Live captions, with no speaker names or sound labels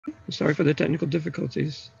Sorry for the technical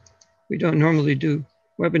difficulties. We don't normally do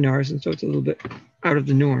webinars, and so it's a little bit out of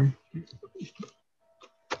the norm.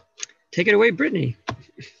 Take it away, Brittany.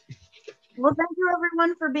 Well, thank you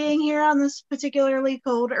everyone for being here on this particularly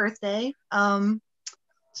cold Earth Day.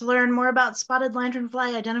 To learn more about spotted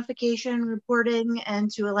lanternfly identification, reporting, and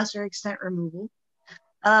to a lesser extent removal.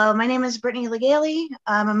 My name is Brittany Lagaly.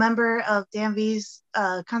 I'm a member of Danby's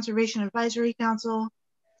Conservation Advisory Council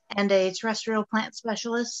and a terrestrial plant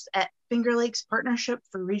specialist at Fingerlakes Partnership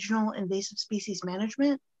for Regional Invasive Species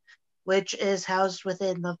Management, which is housed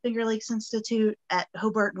within the Fingerlakes Institute at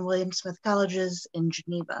Hobart and William Smith Colleges in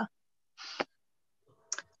Geneva.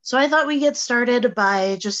 So I thought we'd get started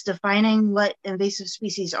by just defining what invasive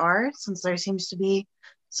species are, since there seems to be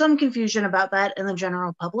some confusion about that in the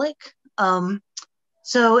general public.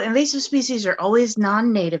 So invasive species are always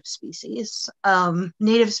non-native species.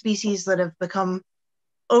 Native species that have become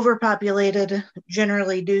overpopulated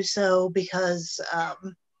generally do so because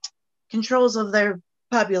controls of their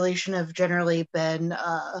population have generally been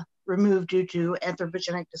removed due to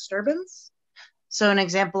anthropogenic disturbance. So an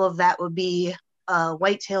example of that would be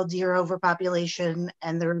white-tailed deer overpopulation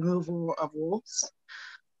and the removal of wolves.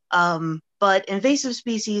 But invasive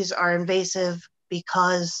species are invasive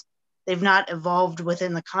because they've not evolved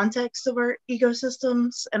within the context of our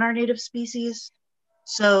ecosystems and our native species.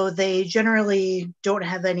 So they generally don't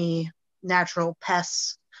have any natural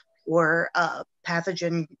pests or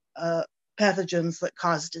pathogens that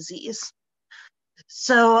cause disease.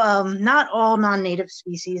 So not all non-native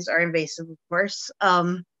species are invasive, of course.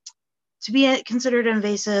 To be considered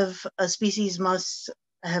invasive, a species must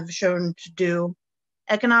have shown to do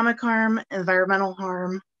economic harm, environmental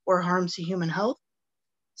harm, or harm to human health.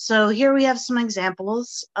 So here we have some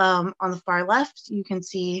examples. On the far left, you can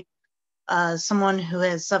see someone who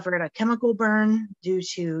has suffered a chemical burn due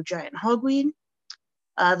to giant hogweed.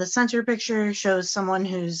 The center picture shows someone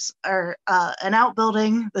who's an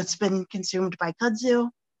outbuilding that's been consumed by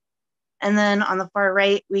kudzu. And then on the far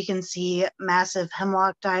right, we can see massive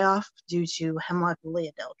hemlock die-off due to hemlock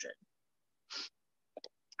woolly adelgid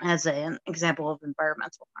as an example of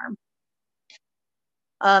environmental harm.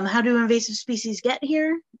 How do invasive species get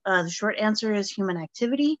here? The short answer is human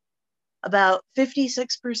activity. About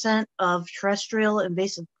 56% of terrestrial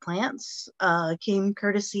invasive plants came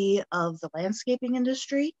courtesy of the landscaping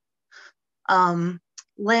industry. The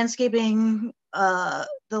landscaping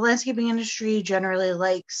industry generally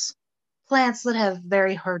likes plants that have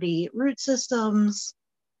very hardy root systems,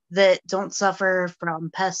 that don't suffer from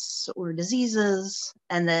pests or diseases,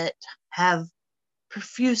 and that have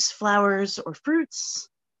profuse flowers or fruits,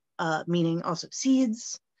 meaning also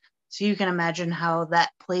seeds. So you can imagine how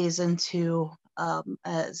that plays into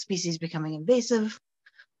species becoming invasive.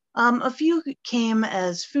 A few came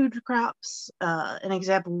as food crops. An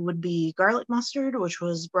example would be garlic mustard, which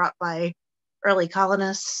was brought by early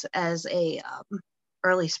colonists as a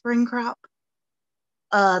early spring crop.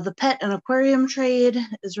 The pet and aquarium trade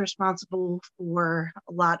is responsible for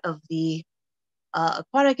a lot of the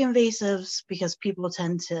aquatic invasives because people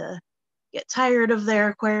tend to get tired of their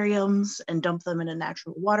aquariums and dump them into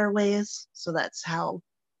natural waterways. So that's how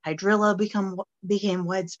hydrilla became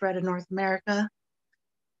widespread in North America.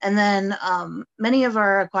 And then many of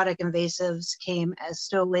our aquatic invasives came as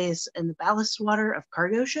stowaways in the ballast water of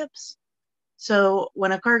cargo ships. So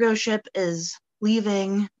when a cargo ship is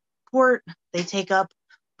leaving port, they take up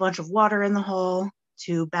a bunch of water in the hull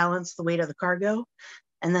to balance the weight of the cargo.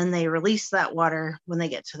 And then they release that water when they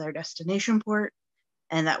get to their destination port.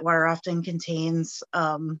 And that water often contains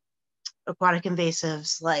aquatic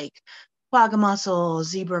invasives like quagga mussel,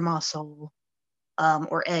 zebra mussel,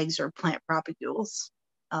 or eggs or plant propagules.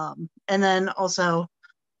 And then also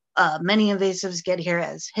many invasives get here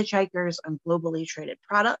as hitchhikers on globally traded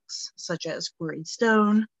products, such as quarried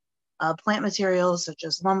stone, plant materials such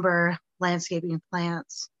as lumber, landscaping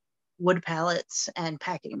plants, wood pallets, and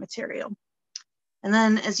packing material. And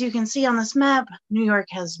then, as you can see on this map, New York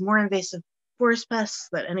has more invasive forest pests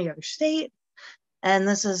than any other state. And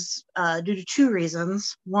this is due to two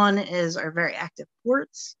reasons. One is our very active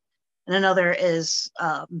ports, and another is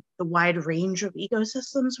the wide range of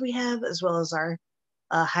ecosystems we have, as well as our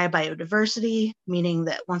high biodiversity, meaning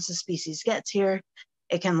that once a species gets here,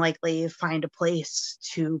 it can likely find a place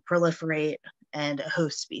to proliferate and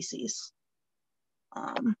host species.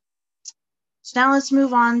 So now let's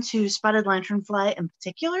move on to spotted lanternfly in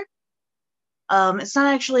particular. It's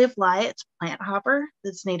not actually a fly, it's a plant hopper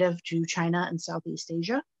that's native to China and Southeast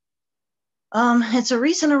Asia. It's a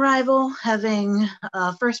recent arrival, having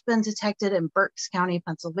first been detected in Berks County,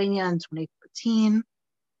 Pennsylvania in 2014.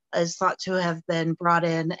 is thought to have been brought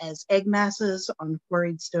in as egg masses on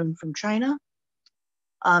quarried stone from China.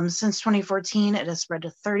 Since 2014, it has spread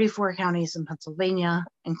to 34 counties in Pennsylvania,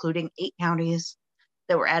 including 8 counties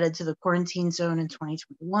that were added to the quarantine zone in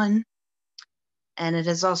 2021. And it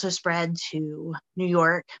has also spread to New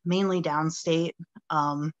York, mainly downstate,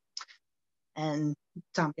 and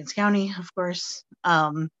Tompkins County, of course,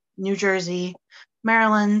 New Jersey,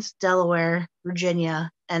 Maryland, Delaware,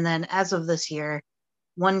 Virginia, and then as of this year,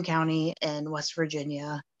 1 county in West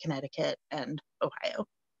Virginia, Connecticut, and Ohio.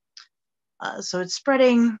 So it's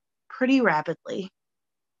spreading pretty rapidly.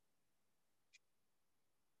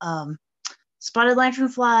 Spotted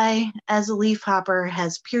lanternfly, as a leafhopper,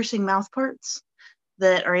 has piercing mouthparts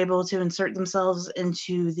that are able to insert themselves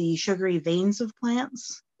into the sugary veins of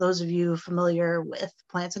plants. Those of you familiar with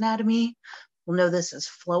plant anatomy will know this as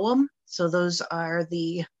phloem. So those are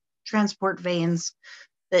the transport veins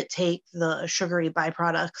that take the sugary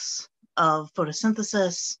byproducts of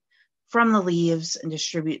photosynthesis from the leaves and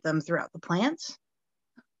distribute them throughout the plant.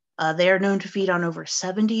 They are known to feed on over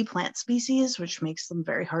 70 plant species, which makes them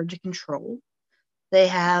very hard to control. They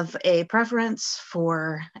have a preference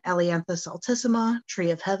for Ailanthus altissima,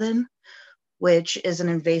 tree of heaven, which is an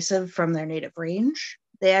invasive from their native range.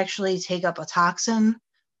 They actually take up a toxin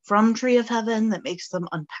from tree of heaven that makes them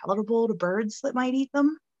unpalatable to birds that might eat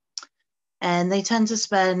them. And they tend to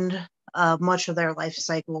spend much of their life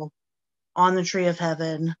cycle on the tree of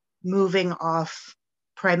heaven, moving off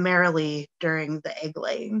primarily during the egg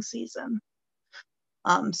laying season.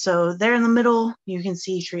 So there in the middle, you can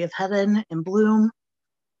see tree of heaven in bloom,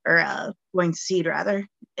 or going to seed rather.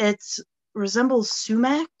 It resembles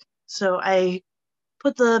sumac. So I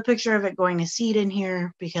put the picture of it going to seed in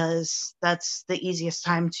here because that's the easiest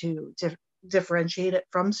time to differentiate it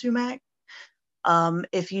from sumac.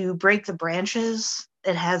 If you break the branches,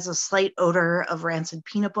 it has a slight odor of rancid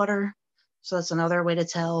peanut butter. So that's another way to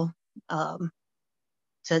tell,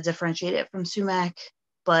 to differentiate it from sumac.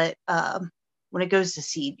 But when it goes to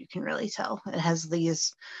seed, you can really tell. It has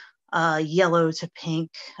these yellow to pink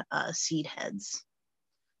seed heads.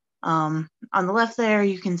 On the left there,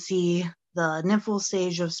 you can see the nymphal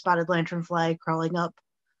stage of spotted lanternfly crawling up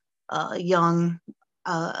young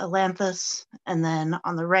Ailanthus, and then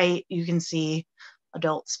on the right, you can see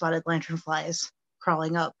adult spotted lanternflies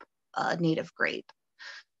crawling up native grape.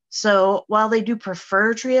 So while they do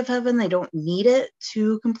prefer tree of heaven, they don't need it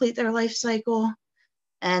to complete their life cycle,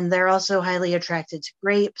 and they're also highly attracted to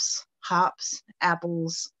grapes, hops,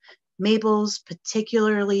 apples, maples,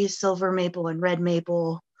 particularly silver maple and red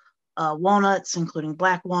maple, walnuts, including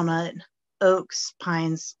black walnut, oaks,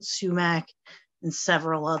 pines, sumac, and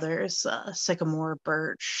several others, sycamore,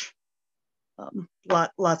 birch,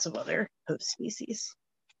 lots of other host species.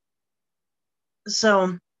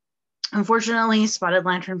 So unfortunately, spotted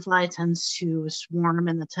lanternfly tends to swarm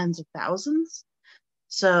in the tens of thousands.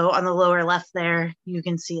 So on the lower left there, you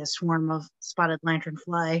can see a swarm of spotted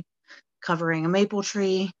lanternfly covering a maple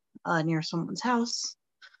tree near someone's house.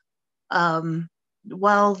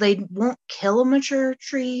 While they won't kill a mature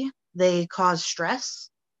tree, they cause stress.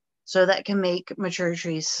 So that can make mature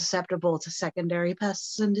trees susceptible to secondary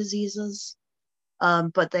pests and diseases.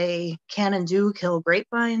 But they can and do kill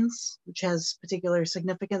grapevines, which has particular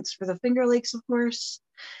significance for the Fingerlakes, of course,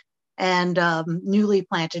 and newly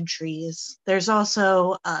planted trees. There's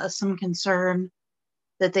also some concern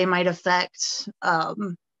that they might affect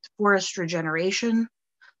forest regeneration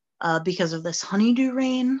because of this honeydew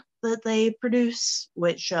rain that they produce,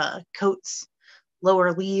 which coats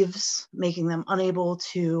lower leaves, making them unable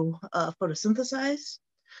to photosynthesize.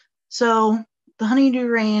 So the honeydew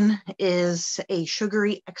rain is a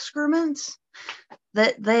sugary excrement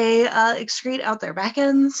that they excrete out their back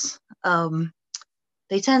ends.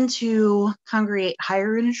 They tend to congregate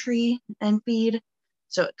higher in a tree and feed,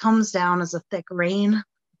 so it comes down as a thick rain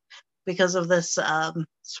because of this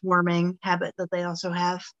swarming habit that they also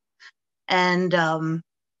have. And in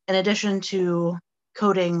addition to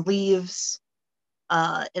coating leaves,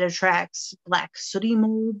 it attracts black sooty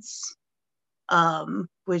molds,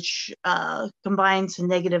 which combine to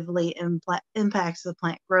negatively impacts the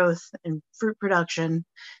plant growth and fruit production.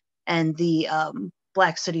 And the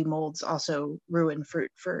black sooty molds also ruin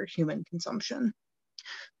fruit for human consumption.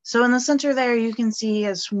 So in the center there, you can see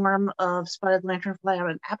a swarm of spotted lanternfly on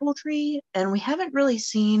an apple tree, and we haven't really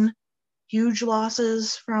seen huge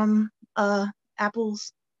losses from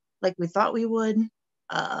apples like we thought we would,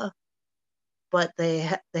 but they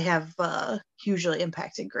have hugely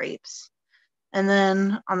impacted grapes. And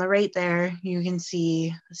then on the right there, you can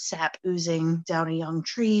see sap oozing down a young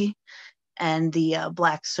tree and the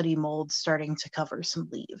black sooty mold starting to cover some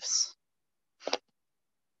leaves.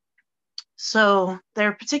 So they're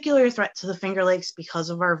a particular threat to the Finger Lakes because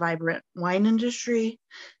of our vibrant wine industry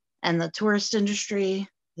and the tourist industry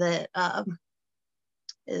that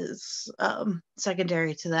is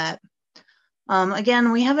secondary to that.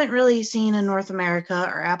 Again, we haven't really seen in North America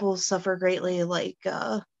our apples suffer greatly like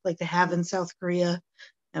they have in South Korea,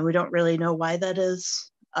 and we don't really know why that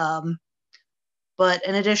is. But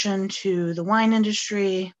in addition to the wine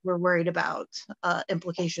industry, we're worried about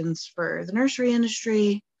implications for the nursery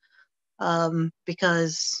industry,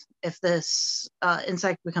 because if this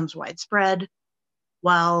insect becomes widespread,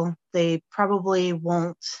 while they probably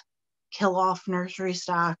won't kill off nursery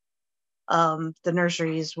stock, the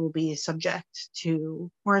nurseries will be subject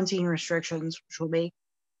to quarantine restrictions, which will make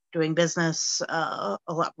doing business a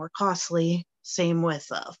lot more costly. Same with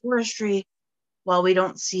forestry. While we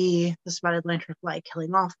don't see the spotted lanternfly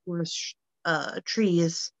killing off forest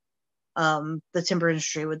trees, the timber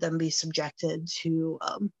industry would then be subjected to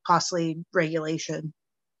costly regulation.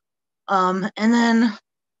 And then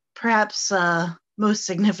perhaps most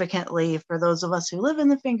significantly for those of us who live in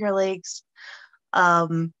the Finger Lakes,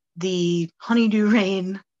 the honeydew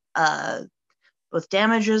rain both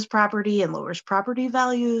damages property and lowers property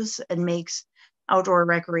values and makes outdoor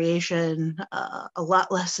recreation a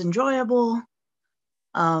lot less enjoyable.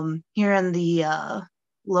 Here in the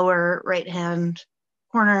lower right-hand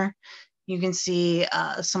corner, you can see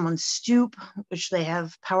someone's stoop, which they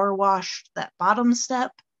have power washed that bottom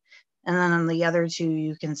step. And then on the other two,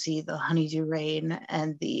 you can see the honeydew rain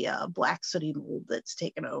and the black sooty mold that's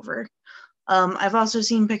taken over. I've also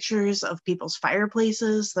seen pictures of people's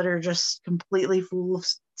fireplaces that are just completely full of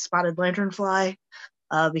spotted lanternfly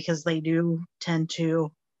because they do tend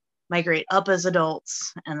to migrate up as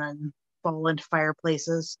adults and then fall into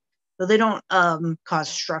fireplaces, but they don't cause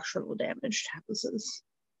structural damage to houses.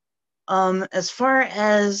 As far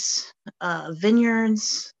as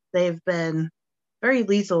vineyards, they've been very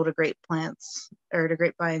lethal to grape plants or to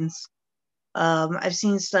grapevines. I've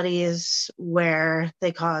seen studies where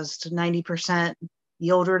they caused 90%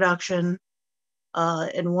 yield reduction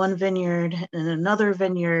in one vineyard. In another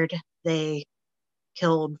vineyard, they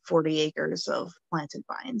killed 40 acres of planted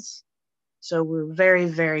vines. So we're very,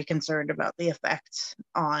 very concerned about the effect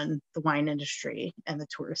on the wine industry and the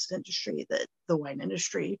tourist industry that the wine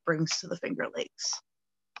industry brings to the Finger Lakes.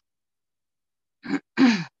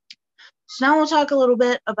 So now we'll talk a little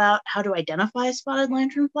bit about how to identify spotted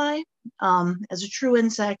lanternfly. As a true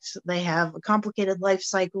insect, they have a complicated life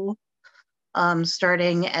cycle,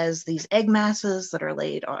 starting as these egg masses that are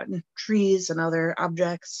laid on trees and other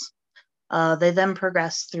objects. They then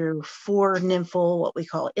progress through 4 nymphal, what we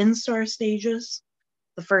call instar stages.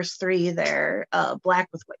 The first 3, they're black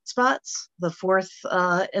with white spots. The 4th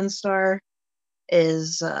instar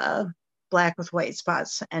is black with white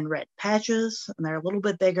spots and red patches, and they're a little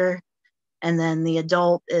bit bigger. And then the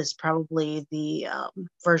adult is probably the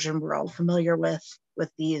version we're all familiar with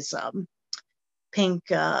these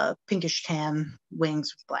pinkish tan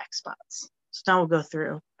wings with black spots. So now we'll go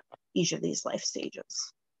through each of these life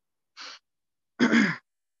stages.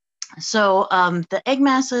 So the egg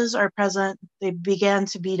masses are present. They began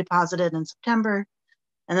to be deposited in September,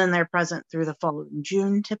 and then they're present through the fall in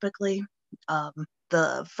June, typically. The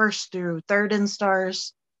 1st through 3rd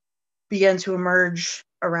instars begin to emerge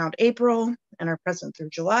around April and are present through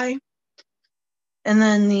July. And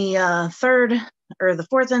then the 4th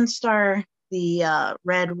instar, the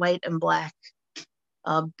red, white, and black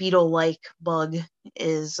beetle-like bug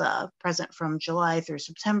is present from July through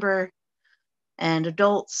September. And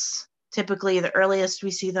adults, typically the earliest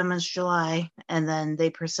we see them is July, and then they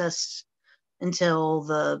persist until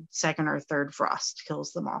the 2nd or 3rd frost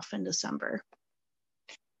kills them off in December.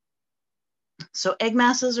 So egg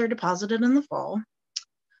masses are deposited in the fall,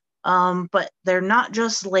 but they're not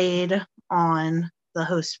just laid on the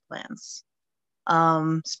host plants.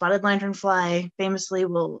 Spotted lanternfly famously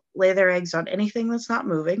will lay their eggs on anything that's not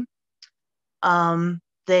moving.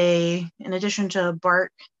 They, in addition to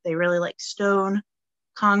bark, they really like stone,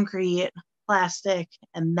 concrete, plastic,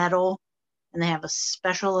 and metal, and they have a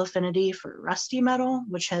special affinity for rusty metal,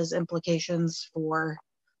 which has implications for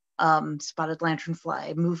spotted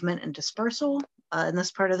lanternfly movement and dispersal. In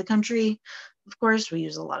this part of the country, of course, we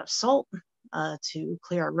use a lot of salt to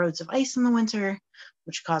clear our roads of ice in the winter,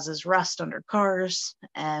 which causes rust under cars,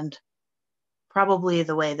 and probably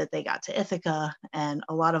the way that they got to Ithaca and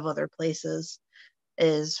a lot of other places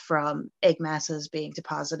is from egg masses being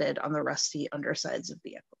deposited on the rusty undersides of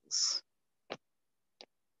vehicles.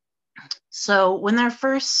 So when they're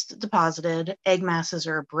first deposited, egg masses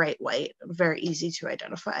are bright white, very easy to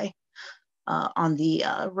identify. On the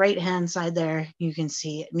right-hand side there, you can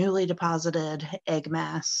see newly deposited egg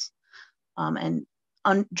mass. And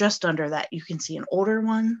just under that, you can see an older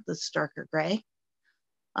one that's darker gray.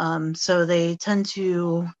 So they tend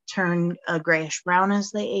to turn a grayish brown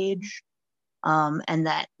as they age. And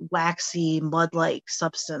that waxy mud-like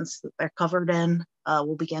substance that they're covered in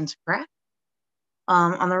will begin to crack.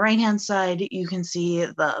 On the right-hand side, you can see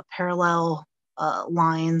the parallel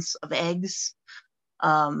lines of eggs.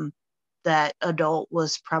 That adult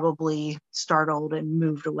was probably startled and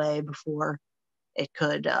moved away before it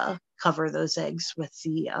could cover those eggs with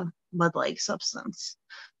the mud-like substance.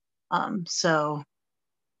 So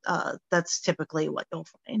that's typically what you'll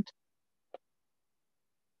find.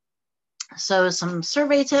 So some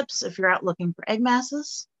survey tips if you're out looking for egg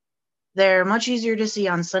masses. They're much easier to see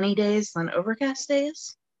on sunny days than overcast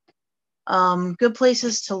days. Good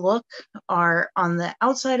places to look are on the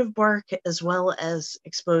outside of bark as well as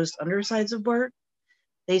exposed undersides of bark.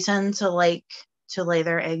 They tend to like to lay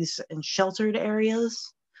their eggs in sheltered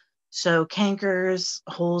areas. So cankers,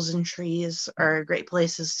 holes in trees are great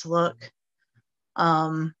places to look.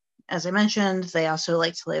 As I mentioned, they also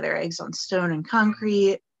like to lay their eggs on stone and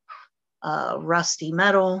concrete, rusty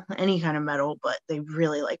metal, any kind of metal, but they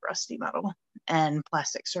really like rusty metal, and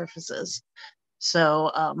plastic surfaces.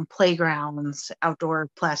 So playgrounds, outdoor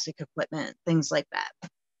plastic equipment, things like that.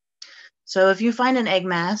 So if you find an egg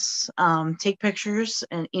mass, take pictures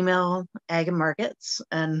and email Ag and Markets,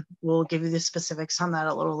 and we'll give you the specifics on that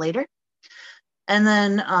a little later. And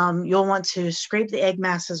then you'll want to scrape the egg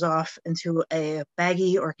masses off into a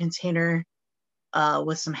baggie or container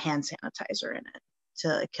with some hand sanitizer in it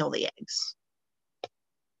to kill the eggs.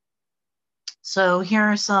 So here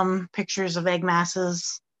are some pictures of egg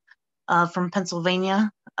masses from Pennsylvania.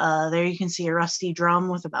 There you can see a rusty drum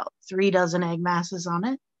with about 3 dozen egg masses on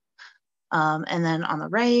it. And then on the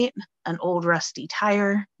right, an old rusty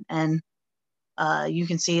tire. And you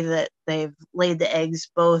can see that they've laid the eggs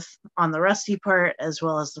both on the rusty part as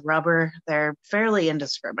well as the rubber. They're fairly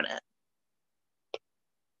indiscriminate.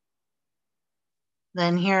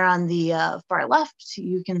 Then here on the far left,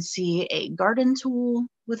 you can see a garden tool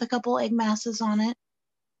with a couple egg masses on it.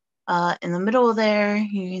 In the middle there,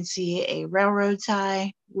 you can see a railroad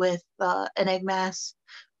tie with an egg mass.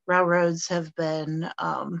 Railroads have been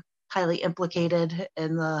highly implicated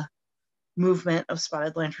in the movement of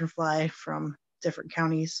spotted lanternfly from different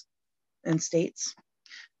counties and states.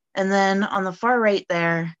 And then on the far right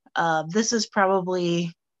there, this is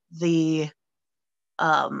probably the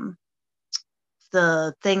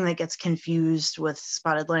thing that gets confused with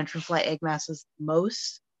spotted lanternfly egg masses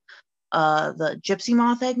most. The gypsy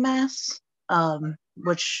moth egg mass,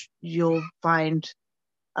 which you'll find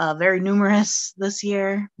very numerous this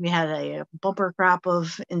year. We had a bumper crop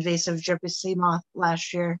of invasive gypsy moth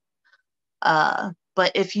last year.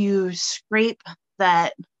 But if you scrape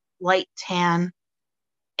that light tan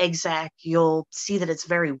egg sac, you'll see that it's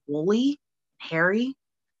very woolly, hairy,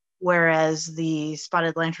 whereas the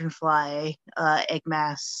spotted lanternfly egg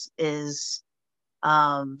mass is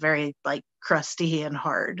very like crusty and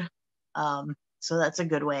hard. So that's a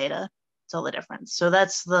good way to tell the difference. So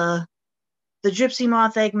that's the gypsy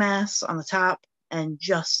moth egg mass on the top, and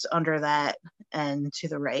just under that and to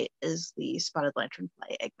the right is the spotted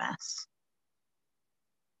lanternfly egg mass.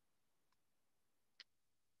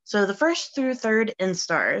 So the first through third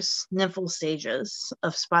instars, nymphal stages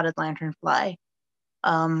of spotted lanternfly,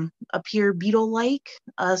 appear beetle-like.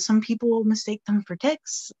 Some people will mistake them for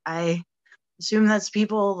ticks. I assume that's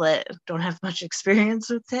people that don't have much experience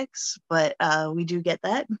with ticks, but we do get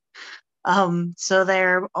that. So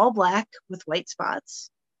they're all black with white spots.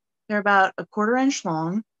 They're about 1/4 inch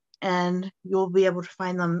long, and you'll be able to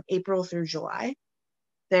find them April through July.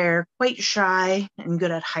 They're quite shy and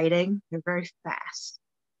good at hiding. They're very fast.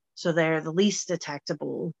 So they're the least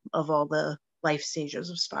detectable of all the life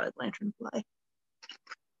stages of spotted lanternfly.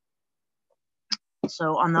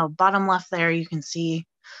 So on the bottom left there, you can see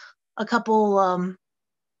a couple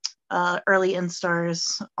early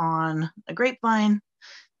instars on a grapevine.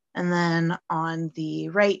 And then on the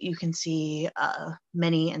right, you can see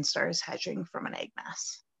many instars hatching from an egg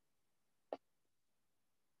mass.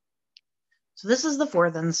 So this is the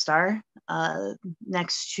 4th instar,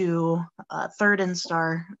 next to 3rd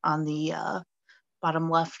instar on the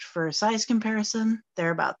bottom left for size comparison.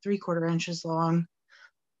 They're about 3/4 inches long.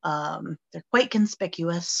 They're quite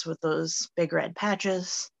conspicuous with those big red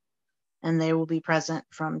patches, and they will be present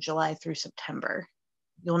from July through September.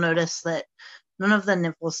 You'll notice that none of the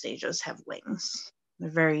nymphal stages have wings.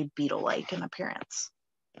 They're very beetle-like in appearance.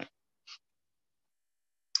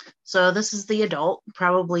 So this is the adult,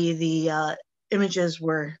 probably the images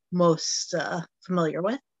we're most familiar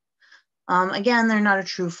with. Again, they're not a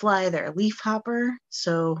true fly. They're a leaf hopper,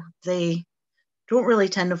 so they don't really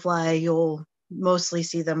tend to fly. You'll mostly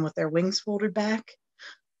see them with their wings folded back.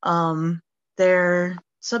 They're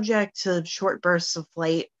subject to short bursts of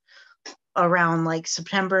flight around like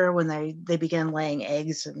September when they begin laying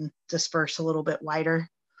eggs and disperse a little bit wider.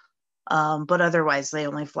 But otherwise, they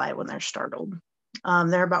only fly when they're startled.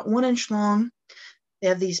 They're about 1 inch long. They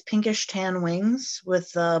have these pinkish tan wings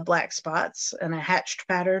with black spots and a hatched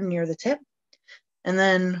pattern near the tip. And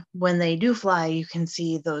then when they do fly, you can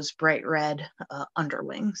see those bright red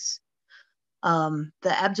underwings. The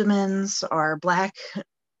abdomens are black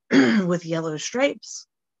with yellow stripes,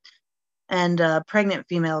 and pregnant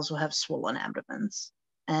females will have swollen abdomens,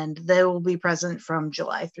 and they will be present from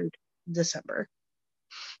July through December.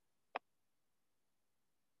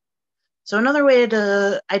 So another way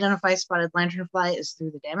to identify spotted lanternfly is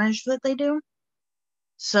through the damage that they do.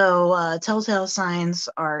 So telltale signs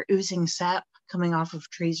are oozing sap coming off of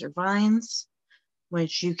trees or vines,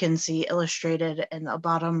 which you can see illustrated in the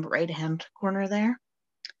bottom right-hand corner there.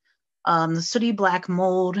 The sooty black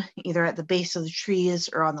mold, either at the base of the trees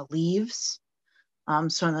or on the leaves.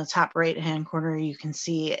 So in the top right-hand corner, you can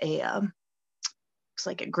see looks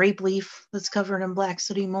like a grape leaf that's covered in black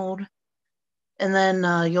sooty mold. And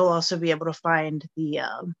then you'll also be able to find the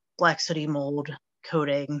black sooty mold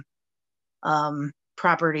coating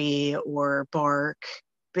property or bark,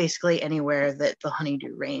 basically anywhere that the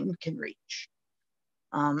honeydew rain can reach.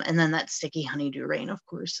 And then that sticky honeydew rain, of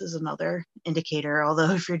course, is another indicator, although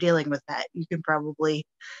if you're dealing with that, you can probably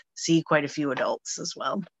see quite a few adults as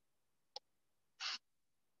well.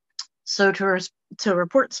 So to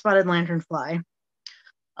report spotted lanternfly,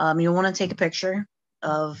 you'll want to take a picture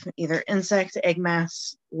of either insect, egg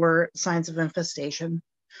mass, or signs of infestation.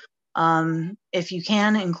 If you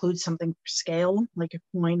can, include something for scale, like a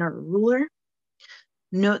coin or a ruler.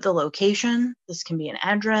 Note the location. This can be an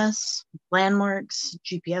address, landmarks,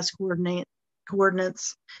 GPS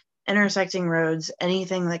coordinates, intersecting roads,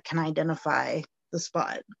 anything that can identify the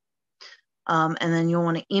spot. And then you'll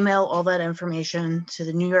want to email all that information to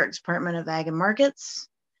the New York Department of Ag and Markets,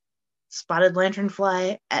 spotted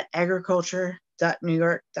lanternfly at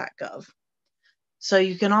agriculture.newyork.gov. So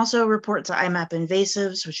you can also report to IMAP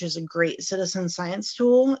Invasives, which is a great citizen science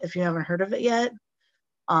tool if you haven't heard of it yet.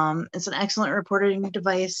 It's an excellent reporting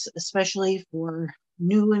device, especially for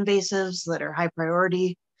new invasives that are high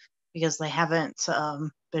priority because they haven't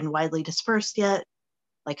been widely dispersed yet,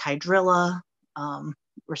 like hydrilla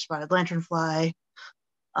or spotted lanternfly.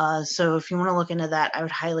 So if you want to look into that, I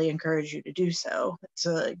would highly encourage you to do so. It's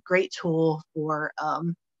a great tool for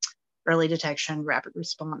early detection, rapid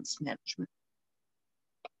response management.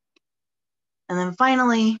 And then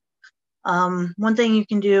finally, one thing you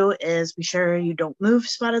can do is be sure you don't move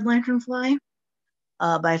spotted lanternfly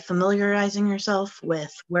by familiarizing yourself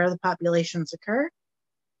with where the populations occur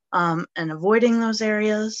and avoiding those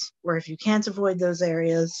areas, or if you can't avoid those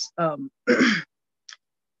areas,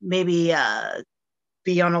 maybe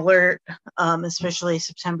be on alert, especially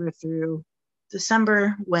September through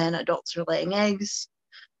December when adults are laying eggs.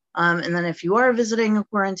 And then if you are visiting a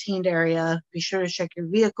quarantined area, be sure to check your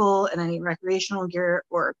vehicle and any recreational gear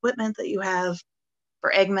or equipment that you have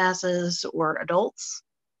for egg masses or adults.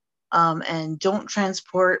 And don't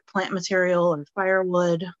transport plant material or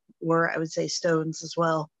firewood, or I would say stones as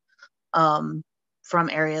well, from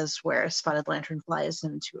areas where spotted lanternfly is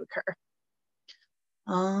known to occur.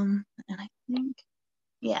 And I think,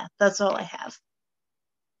 yeah, that's all I have.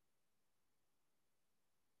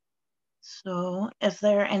 So if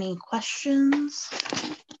there are any questions.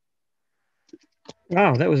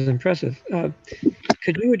 Wow, that was impressive.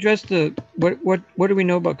 Could you address what do we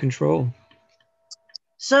know about control?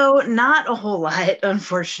 So not a whole lot,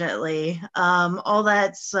 unfortunately. All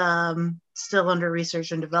that's still under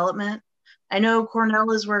research and development. I know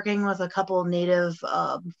Cornell is working with a couple native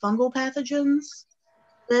fungal pathogens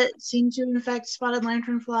that seem to infect spotted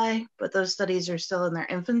lanternfly, but those studies are still in their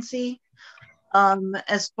infancy.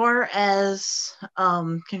 As far as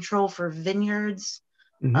control for vineyards,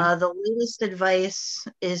 the latest advice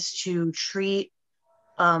is to treat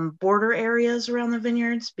border areas around the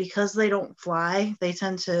vineyards because they don't fly. They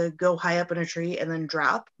tend to go high up in a tree and then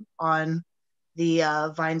drop on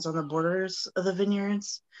the vines on the borders of the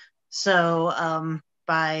vineyards. So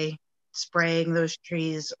by spraying those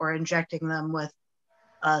trees or injecting them with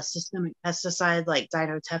a systemic pesticide like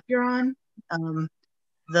dinotefuran,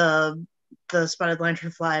 the spotted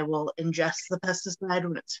lanternfly will ingest the pesticide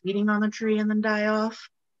when it's feeding on the tree and then die off.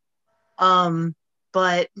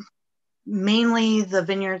 But mainly the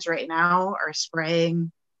vineyards right now are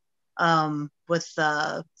spraying with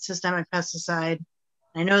systemic pesticide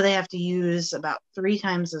I know they have to use about 3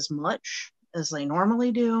 times as much as they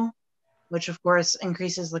normally do, which of course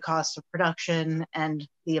increases the cost of production and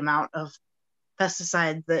the amount of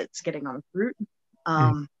pesticide that's getting on the fruit.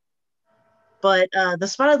 But the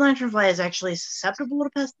spotted lanternfly is actually susceptible to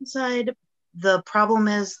pesticide. The problem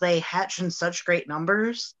is they hatch in such great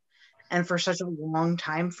numbers and for such a long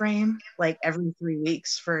time frame, like every 3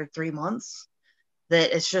 weeks for 3 months,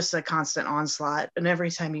 that it's just a constant onslaught. And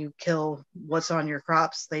every time you kill what's on your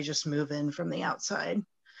crops, they just move in from the outside.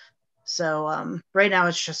 So right now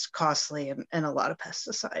it's just costly and a lot of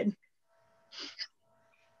pesticide.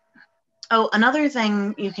 Oh, another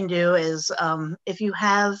thing you can do is if you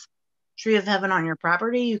have Tree of Heaven on your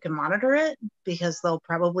property, you can monitor it because they'll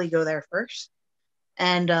probably go there first.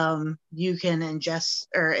 And you can inject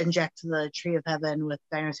the Tree of Heaven with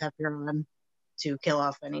Dinotephuron to kill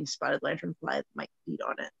off any spotted lanternfly that might feed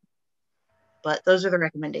on it. But those are the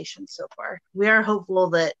recommendations so far. We are hopeful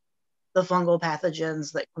that the fungal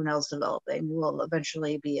pathogens that Cornell's developing will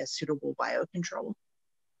eventually be a suitable biocontrol.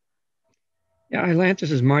 Yeah,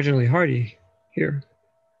 Ailanthus is marginally hardy here.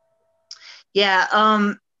 Yeah,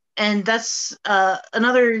 and that's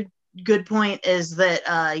another good point is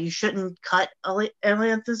that you shouldn't cut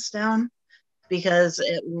Ailanthus down because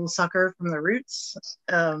it will sucker from the roots.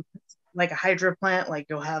 Like a hydro plant, like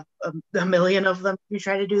you'll have a million of them if you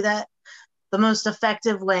try to do that. The most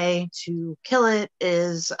effective way to kill it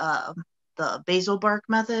is the basil bark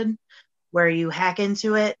method, where you hack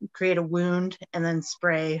into it, create a wound, and then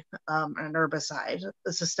spray an herbicide,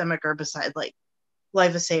 a systemic herbicide like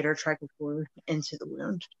glyphosate or trichophor into the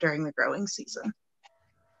wound during the growing season.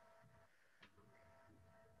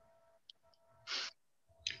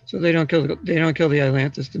 So they don't kill the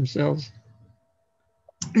Ailanthus themselves.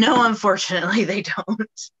 No, unfortunately, they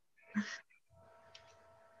don't.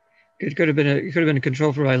 It could have been a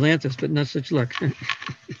control for Ailanthus, but not such luck.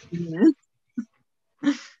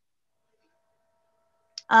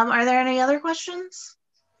 Are there any other questions?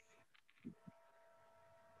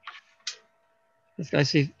 I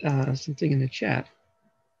see something in the chat.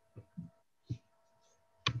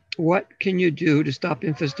 What can you do to stop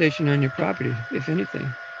infestation on your property, if anything?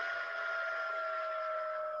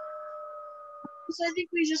 So I think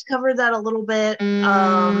we just covered that a little bit.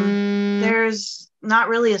 There's not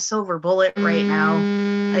really a silver bullet right now.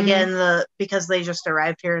 Again, because they just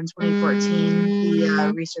arrived here in 2014,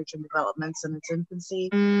 the research and development's in its infancy.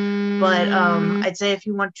 But I'd say if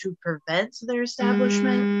you want to prevent their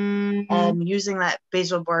establishment, using that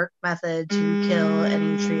basil bark method to kill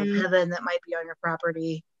any Tree of Heaven that might be on your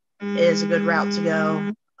property is a good route to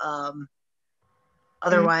go.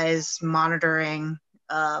 Otherwise, monitoring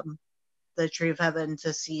the Tree of Heaven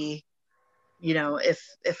to see,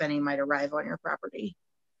 if any might arrive on your property.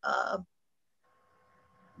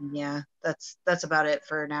 Yeah, that's about it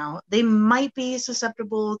for now. They might be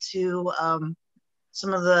susceptible to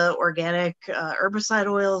some of the organic herbicide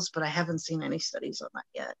oils, but I haven't seen any studies on that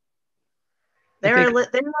yet. They're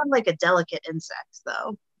not like a delicate insect,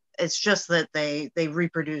 though. It's just that they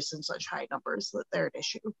reproduce in such high numbers that they're an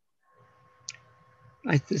issue.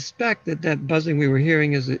 I suspect that buzzing we were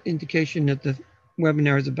hearing is an indication that the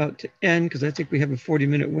webinar is about to end, because I think we have a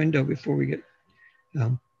 40-minute window before we get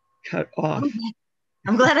cut off.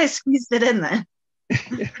 I'm glad I squeezed it in then.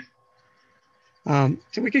 Yeah.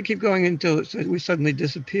 So we could keep going until we suddenly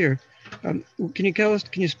disappear. Can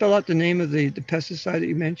you spell out the name of the pesticide that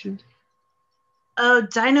you mentioned? Oh,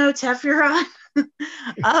 Dinotephuron.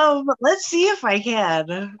 Let's see if I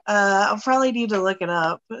can. I'll probably need to look it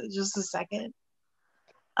up. Just a second.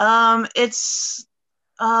 It's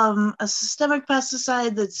a systemic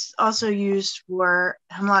pesticide that's also used for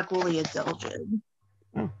hemlock woolly adelgid.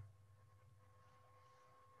 Oh.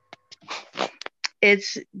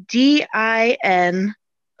 It's DINOTEFURAN.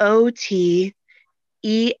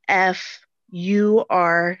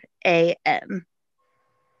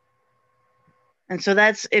 And so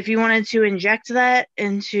that's if you wanted to inject that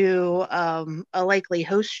into a likely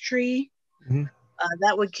host tree,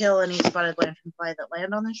 that would kill any spotted lanternfly that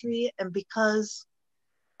land on the tree. And because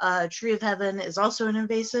Tree of Heaven is also an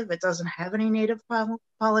invasive, it doesn't have any native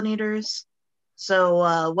pollinators.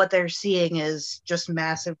 So what they're seeing is just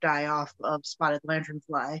massive die-off of spotted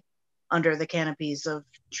lanternfly under the canopies of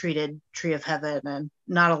treated Tree of Heaven, and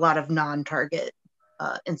not a lot of non-target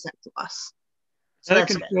insect loss. So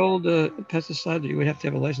that's a controlled pesticide that you would have to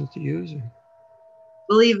have a license to use? Or? I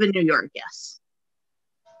believe in New York, yes.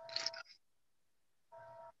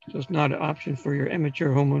 So it's not an option for your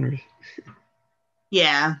amateur homeowners.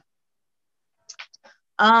 Yeah.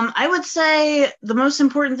 I would say the most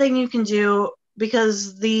important thing you can do,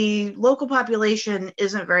 because the local population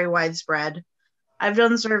isn't very widespread, I've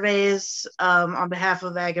done surveys on behalf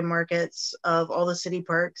of Ag and Markets of all the city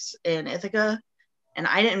parks in Ithaca, and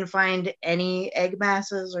I didn't find any egg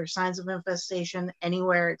masses or signs of infestation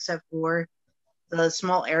anywhere except for the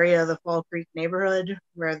small area of the Fall Creek neighborhood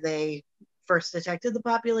where they first detected the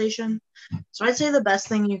population. So I'd say the best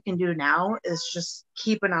thing you can do now is just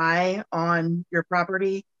keep an eye on your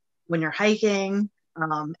property when you're hiking,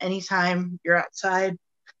 anytime you're outside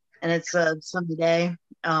and it's a sunny day.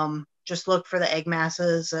 Just look for the egg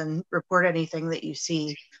masses and report anything that you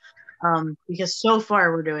see, because so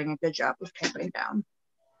far we're doing a good job of tamping down.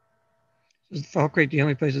 Is Fall Creek the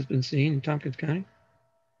only place that's been seen in Tompkins County?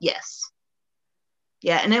 Yes.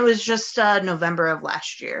 Yeah, and it was just November of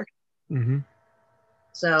last year. Mm-hmm.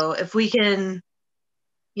 So if we can,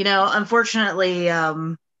 unfortunately,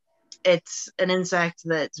 it's an insect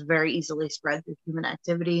that's very easily spread through human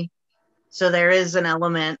activity. So there is an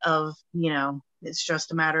element of, it's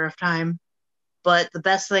just a matter of time. But the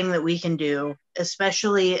best thing that we can do,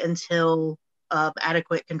 especially until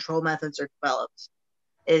adequate control methods are developed,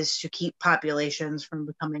 is to keep populations from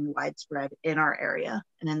becoming widespread in our area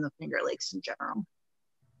and in the Finger Lakes in general.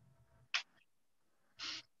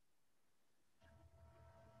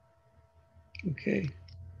 Okay.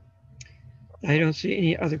 I don't see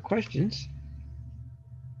any other questions.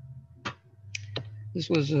 This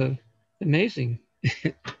was amazing.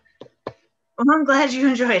 Well, I'm glad you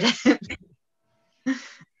enjoyed it.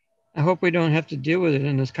 I hope we don't have to deal with it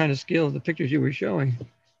in this kind of scale of the pictures you were showing.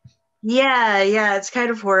 Yeah, it's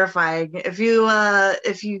kind of horrifying. If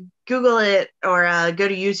you Google it or go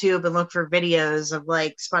to YouTube and look for videos of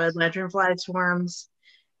like spotted lanternfly swarms,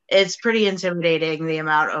 it's pretty intimidating the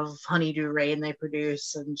amount of honeydew rain they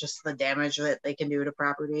produce and just the damage that they can do to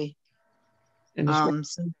property. And the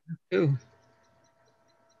swarms too.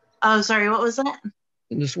 Oh, sorry, what was that?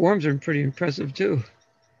 And the swarms are pretty impressive too.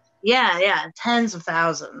 Yeah, tens of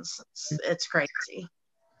thousands. It's crazy.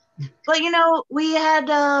 But we had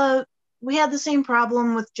the same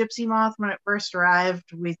problem with gypsy moth when it first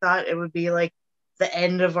arrived. We thought it would be like the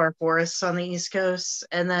end of our forests on the East Coast,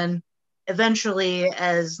 and then eventually,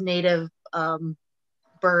 as native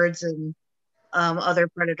birds and other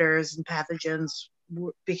predators and pathogens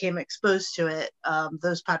became exposed to it,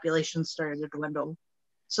 those populations started to dwindle.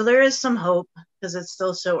 So there is some hope, because it's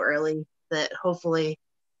still so early, that hopefully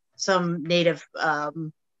some native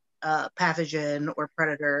pathogen or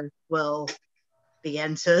predator will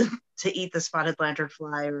begin to eat the spotted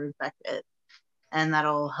lanternfly or infect it, and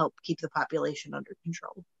that'll help keep the population under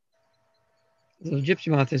control. The gypsy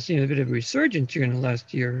moth has seen a bit of a resurgence here in the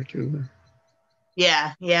last year or two.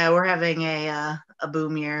 Yeah, we're having a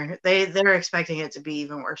boom year. They're expecting it to be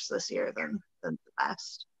even worse this year than the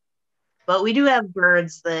last. But we do have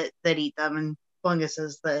birds that eat them and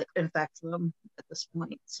funguses that infect them at this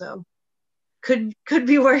point. So could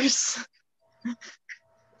be worse.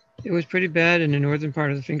 It was pretty bad in the northern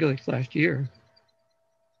part of the Finger Lakes last year.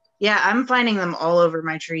 Yeah, I'm finding them all over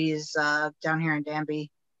my trees down here in Danby.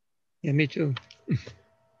 Yeah, me too.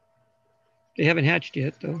 They haven't hatched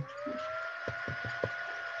yet, though.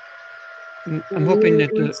 I'm hoping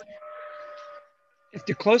that if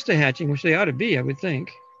they're close to hatching, which they ought to be, I would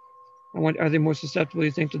think. Are they more susceptible,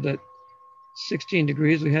 you think, to that 16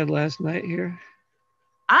 degrees we had last night here?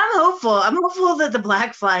 I'm hopeful. I'm hopeful that the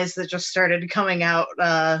black flies that just started coming out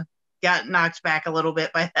got knocked back a little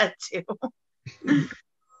bit by that too.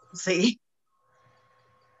 See.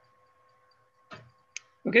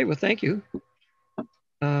 Okay, well, thank you.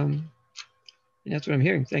 That's what I'm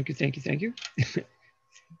hearing. Thank you.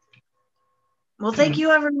 Well, thank you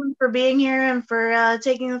everyone for being here and for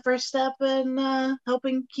taking the first step and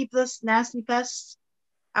helping keep this nasty pest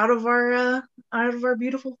out of our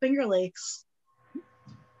beautiful Finger Lakes.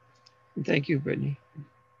 Thank you, Brittany.